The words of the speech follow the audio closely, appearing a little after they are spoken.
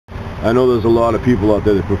I know there's a lot of people out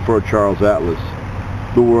there that prefer Charles Atlas,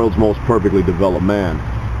 the world's most perfectly developed man.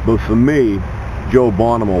 But for me, Joe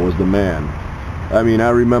Bonomo was the man. I mean, I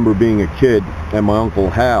remember being a kid and my Uncle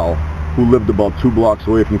Hal, who lived about 2 blocks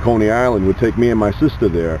away from Coney Island, would take me and my sister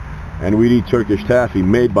there, and we'd eat Turkish taffy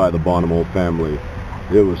made by the Bonomo family.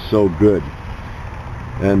 It was so good.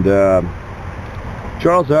 And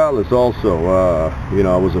Charles Atlas also, you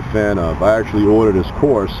know, I was a fan of. I actually ordered his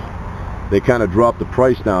course. They kind of dropped the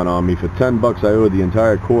price down on me. For 10 bucks I ordered the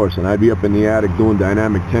entire course, and I'd be up in the attic doing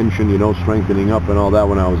dynamic tension, you know, strengthening up and all that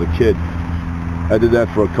when I was a kid. I did that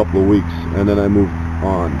for a couple of weeks, and then I moved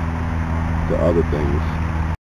on to other things.